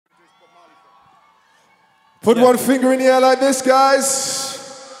Put one finger in the air like this, guys.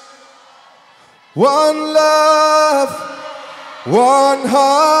 One love, one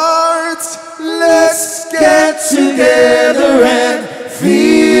heart. Let's get together and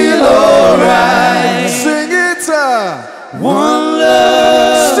feel alright. Sing it, one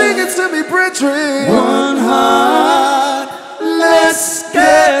love. Sing it to me, brethren. One heart. Let's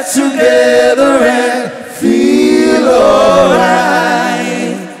get together and feel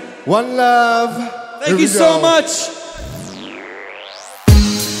alright. One love. Thank you so much.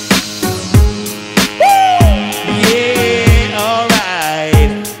 Yeah,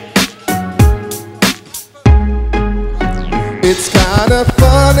 alright. It's kinda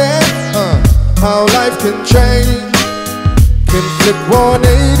funny how life can change, can flip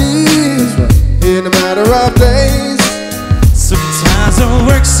 180s in a matter of days. Sometimes it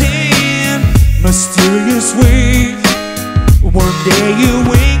works in mysterious ways. One day you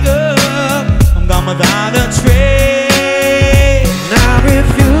wake up, I'm gone without a trace. And I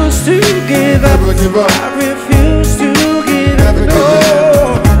refuse to give up. Never give up. I refuse to give Never up. give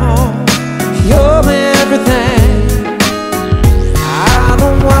Oh, you're my everything. I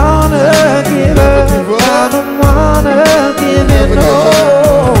don't wanna give Never up. give up. I don't wanna give Never it give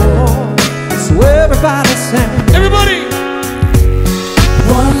up. So everybody sing. Everybody.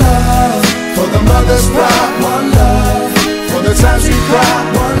 One love for the mother's pride. One love for the times we cry.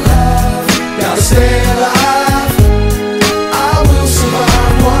 One love, gotta stay alive. I will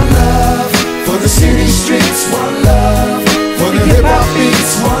survive. One love for the city streets. One love for the hip hop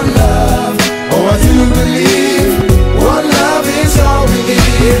beats. One love, oh I do believe. One love is all we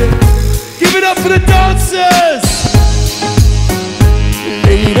need. Give it up for the dancers.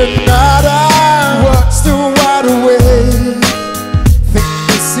 Late at night I watch the wide awake. Think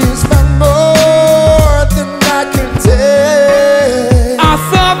this is my more than I can take. I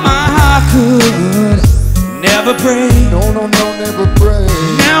thought my heart could never break. No, no, no, never break.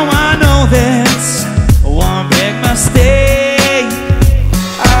 Now I know that's one big mistake.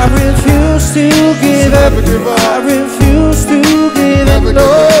 I refuse to give up. Never give up. I refuse to give up. Never No,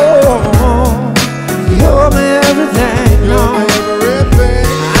 give you're my everything. You're my No, everything.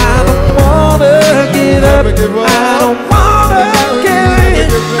 I don't wanna give up. Never give up. I don't wanna Never give give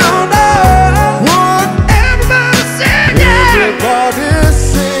it. up. No, no. What everybody say, yeah. Everybody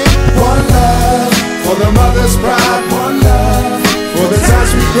sing. One love for the mother's pride. One love for the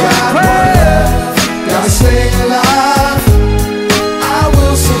times we cried. One love, gotta stay alive. I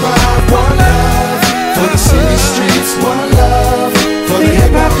will survive. One love for the city streets. One love for the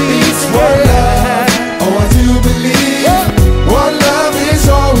hip hop beats. One love, oh I do believe. One love is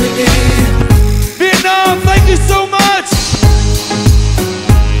all we need. Vietnam, thank you so much.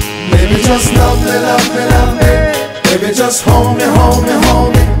 Baby, just love me, love me, love me. Baby, just hold me, hold me,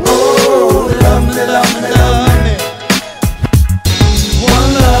 hold me. Oh, love me, love me, love me.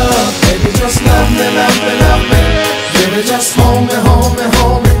 One love, baby, just love me, love me, love me. Baby, just hold me, hold me,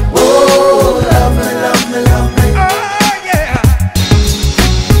 hold me. Oh, love me, love me, love me. Oh, yeah.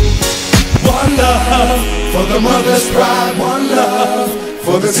 One love for the mother's pride. One love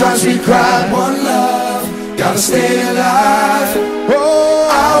for the times we cried. One love, gotta stay alive. Oh,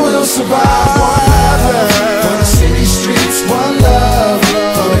 I will survive. One love for the city streets. One love